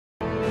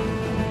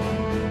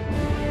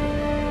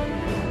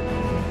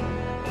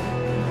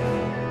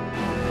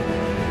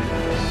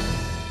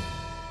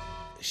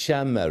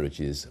Sham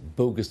marriages,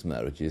 bogus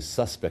marriages,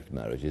 suspect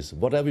marriages,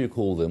 whatever you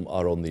call them,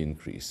 are on the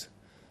increase.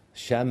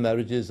 Sham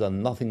marriages are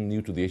nothing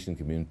new to the Asian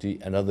community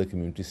and other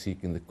communities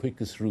seeking the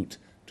quickest route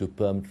to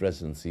permanent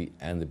residency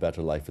and a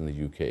better life in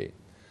the UK.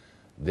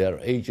 There are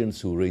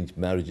agents who arrange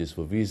marriages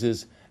for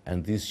visas,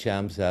 and these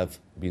shams have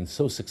been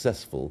so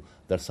successful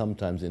that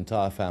sometimes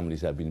entire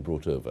families have been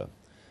brought over.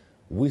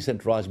 We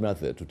sent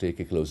RAJMEHTA to take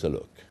a closer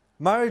look.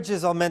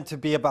 Marriages are meant to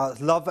be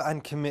about love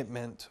and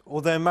commitment,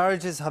 although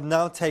marriages have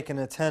now taken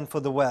a turn for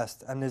the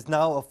West and is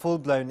now a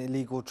full-blown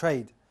illegal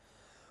trade,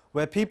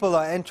 where people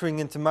are entering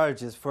into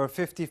marriages for a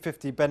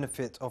 50-50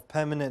 benefit of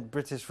permanent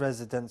British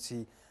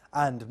residency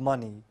and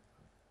money.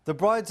 The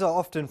brides are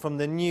often from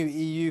the new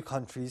EU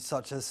countries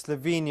such as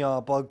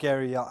Slovenia,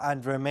 Bulgaria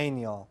and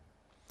Romania,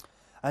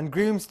 and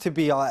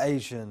grooms-to-be are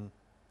Asian,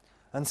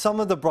 and some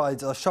of the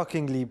brides are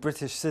shockingly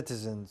British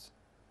citizens.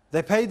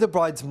 They pay the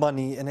bride's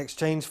money in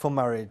exchange for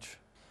marriage.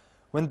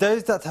 When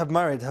those that have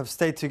married have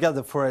stayed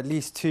together for at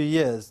least 2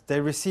 years, they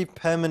receive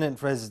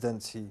permanent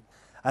residency,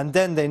 and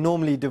then they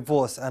normally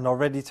divorce and are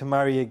ready to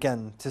marry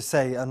again to,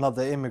 say,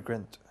 another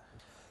immigrant.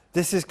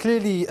 This is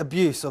clearly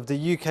abuse of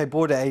the UK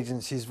Border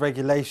Agency's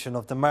regulation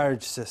of the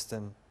marriage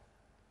system.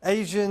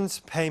 Asians,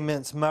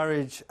 payments,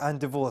 marriage and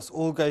divorce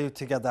all go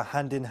together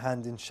hand in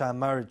hand in sham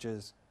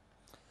marriages.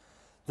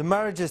 The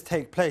marriages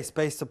take place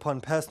based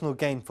upon personal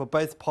gain for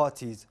both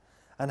parties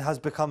and has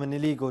become an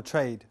illegal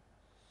trade.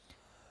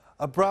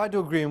 A bride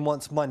or groom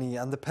wants money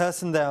and the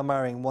person they are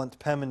marrying wants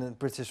permanent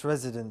British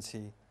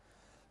residency.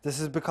 This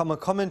has become a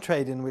common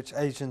trade in which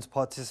Asians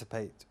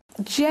participate.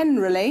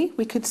 Generally,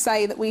 we could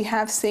say that we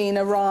have seen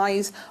a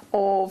rise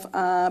of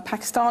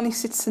Pakistani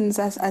citizens,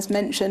 as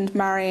mentioned,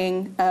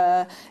 marrying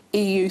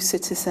EU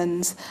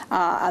citizens,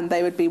 and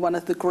they would be one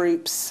of the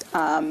groups,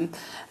 to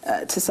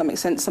some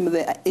extent, some of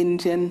the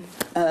Indian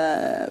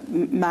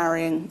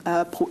marrying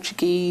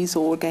Portuguese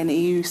or, again,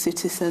 EU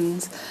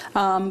citizens.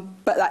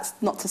 But that's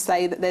not to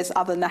say that there's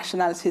other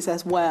nationalities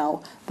as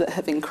well that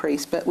have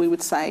increased, but we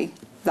would say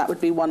that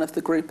would be one of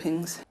the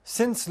groupings.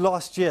 Since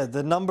last year,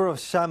 the number of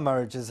sham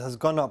marriages has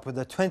gone up with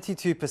a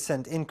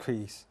 22%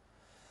 increase.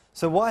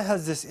 So why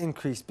has this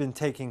increase been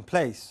taking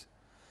place?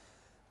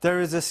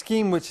 There is a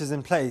scheme which is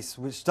in place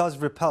which does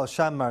repel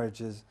sham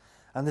marriages,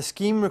 and the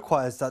scheme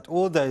requires that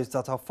all those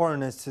that are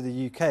foreigners to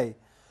the UK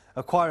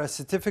acquire a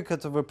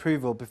certificate of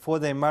approval before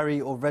they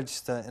marry or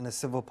register in a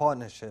civil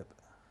partnership.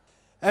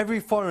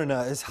 Every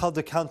foreigner is held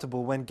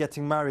accountable when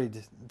getting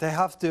married. They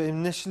have to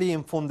initially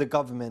inform the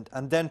government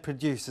and then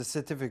produce a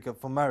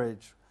certificate for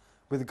marriage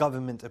with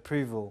government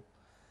approval.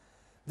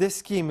 This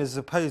scheme is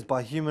opposed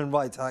by human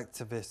rights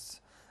activists,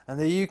 and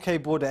the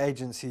UK Border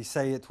Agency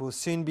say it will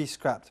soon be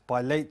scrapped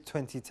by late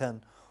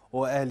 2010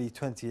 or early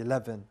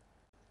 2011.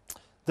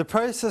 The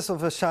process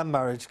of a sham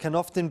marriage can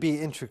often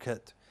be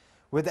intricate,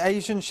 with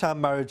Asian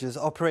sham marriages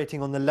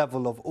operating on the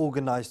level of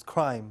organised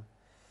crime.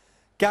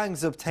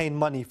 Gangs obtain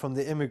money from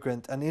the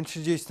immigrant and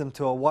introduce them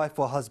to a wife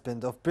or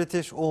husband of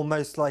British or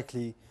most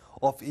likely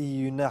of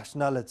EU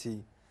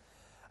nationality.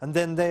 And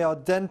then they are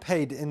then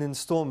paid in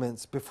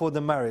instalments before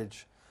the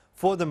marriage,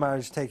 for the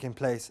marriage taking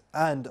place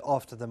and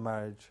after the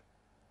marriage.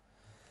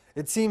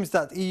 It seems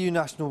that EU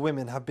national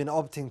women have been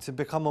opting to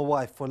become a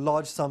wife for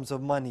large sums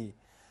of money,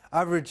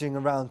 averaging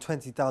around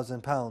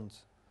 £20,000.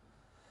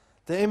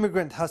 The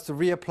immigrant has to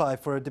reapply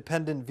for a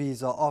dependent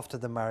visa after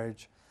the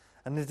marriage,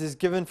 and it is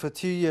given for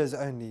 2 years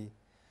only.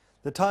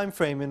 The time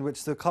frame in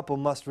which the couple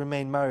must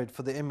remain married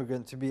for the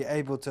immigrant to be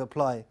able to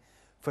apply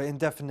for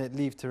indefinite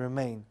leave to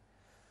remain.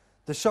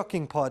 The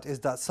shocking part is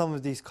that some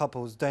of these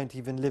couples don't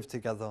even live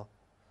together.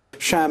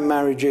 Sham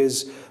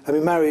marriages,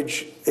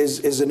 marriage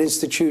is an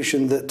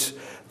institution that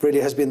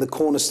really has been the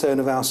cornerstone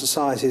of our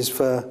societies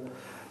for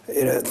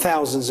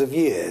thousands of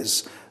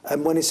years.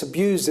 And when it's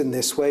abused in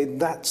this way,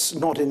 that's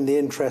not in the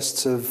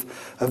interests of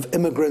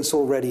immigrants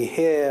already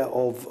here,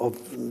 of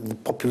the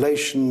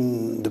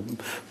population, the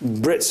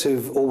Brits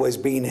who've always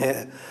been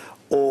here,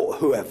 or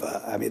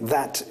whoever.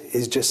 That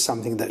is just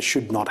something that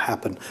should not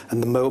happen.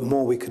 And the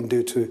more we can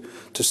do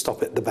to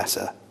stop it, the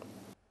better.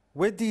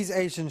 With these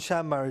Asian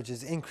sham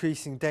marriages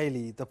increasing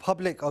daily, the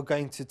public are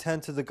going to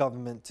turn to the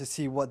government to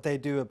see what they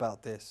do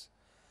about this.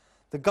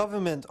 The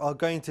government are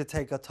going to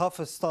take a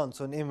tougher stance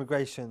on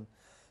immigration,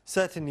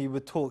 certainly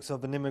with talks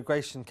of an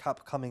immigration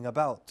cap coming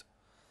about.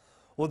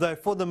 Although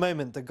for the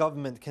moment the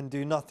government can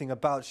do nothing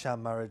about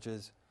sham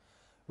marriages.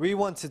 We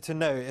wanted to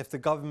know if the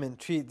government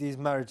treat these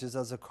marriages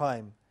as a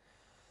crime.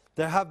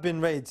 There have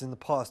been raids in the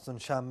past on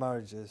sham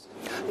marriages.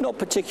 Not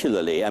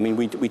particularly.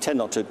 We tend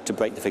not to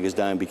break the figures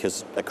down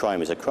because a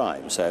crime is a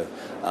crime. So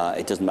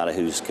it doesn't matter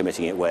who's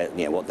committing it,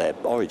 what their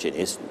origin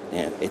is.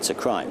 It's a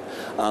crime.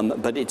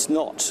 But it's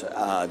not,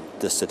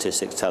 the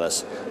statistics tell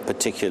us,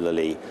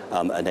 particularly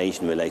an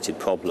Asian-related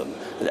problem.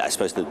 I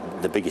suppose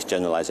the biggest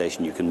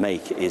generalisation you can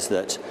make is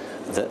that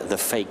the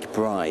fake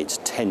brides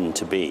tend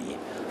to be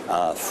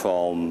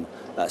from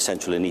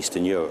Central and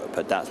Eastern Europe.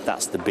 But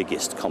that's the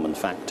biggest common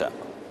factor.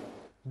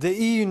 The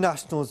EU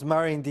nationals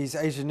marrying these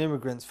Asian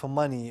immigrants for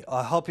money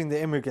are helping the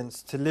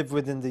immigrants to live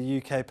within the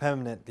UK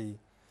permanently.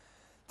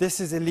 This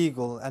is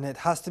illegal and it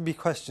has to be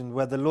questioned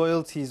where the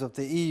loyalties of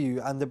the EU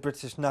and the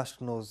British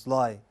nationals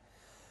lie.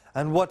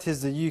 And what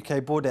is the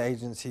UK Border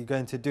Agency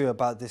going to do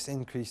about this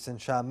increase in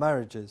sham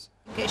marriages?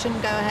 It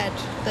shouldn't go ahead.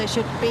 They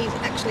should be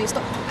actually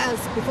stopped as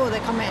before they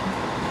come in,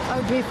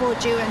 or before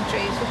due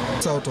entries.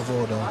 It's out of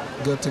order.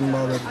 Getting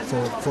married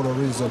for a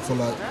reason, for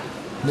like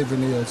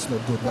living here, it's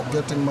not good. But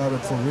getting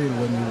married for real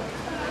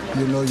when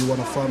you know you want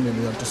a family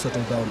and to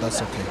settle down,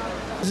 that's okay.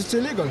 It's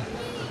illegal,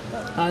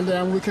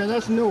 and we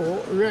cannot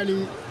know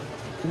really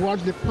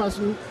what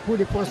who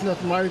the person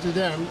that's married to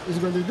them is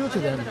going to do to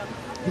them,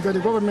 because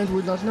the government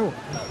would not know.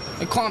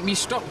 It can't be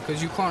stopped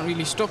because you can't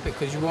really stop it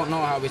because you won't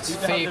know how it's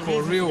fake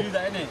or real.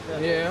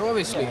 Yeah,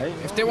 obviously.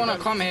 If they want to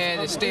come here,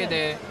 they stay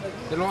there.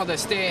 They'd rather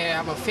stay here,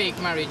 have a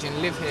fake marriage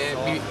and live here.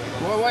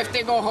 What if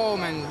they go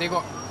home and they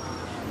got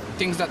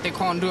things that they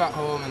can't do at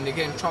home and they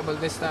get in trouble,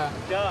 this, that?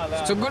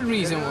 It's a good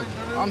reason.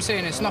 I'm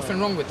saying there's nothing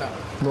wrong with that.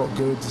 Not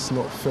good, it's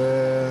not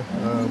fair.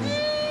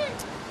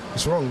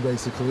 It's wrong,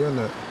 basically, isn't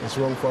it? It's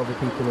wrong for other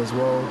people as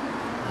well.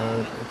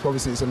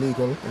 Obviously, it's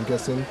illegal, I'm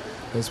guessing,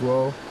 as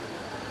well.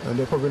 And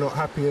they're probably not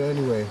happy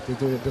anyway. They're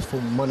doing it just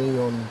for money,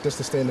 just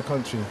to stay in the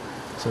country.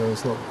 So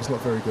it's not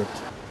very good.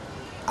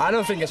 I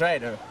don't think it's right,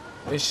 though.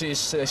 It's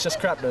just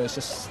crap, though. It's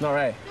just not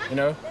right, you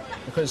know?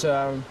 Because,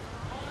 I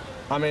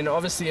mean,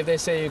 obviously, if they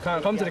say you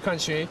can't come to the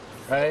country,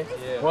 right?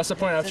 What's the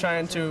point of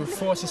trying to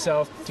force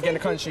yourself to get in the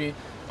country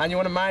and you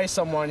want to marry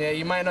someone, yeah?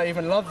 You might not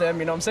even love them,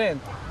 you know what I'm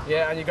saying?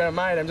 Yeah, and you're going to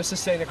marry them just to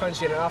stay in the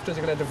country, and then afterwards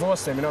you're going to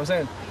divorce them, you know what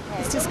I'm saying?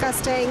 It's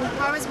disgusting.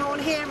 I was born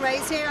here and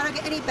raised here. I don't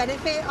get any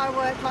benefit. I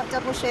work like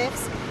double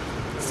shifts.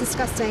 It's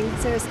disgusting,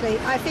 seriously.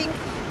 I think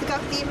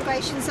the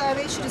immigration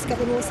service should just get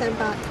them all sent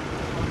back.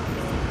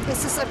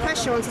 It's just a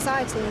pressure on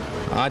society.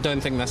 I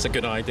don't think that's a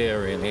good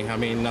idea, really. I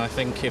mean, I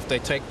think if they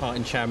take part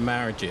in sham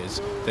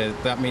marriages,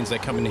 that means they're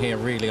coming here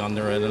really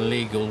under an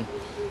illegal,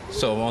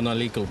 on a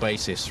legal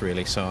basis,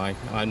 really. So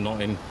I'm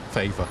not in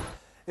favour.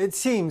 It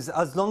seems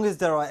as long as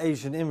there are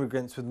Asian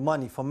immigrants with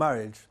money for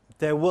marriage,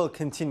 there will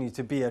continue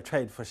to be a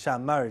trade for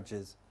sham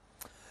marriages.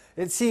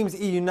 It seems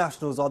EU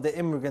nationals are the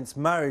immigrants'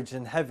 marriage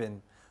in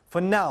heaven,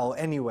 for now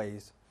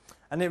anyways.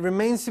 And it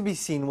remains to be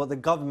seen what the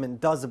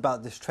government does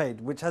about this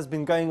trade, which has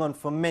been going on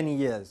for many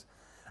years,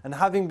 and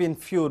having been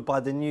fueled by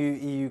the new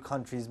EU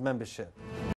countries' membership.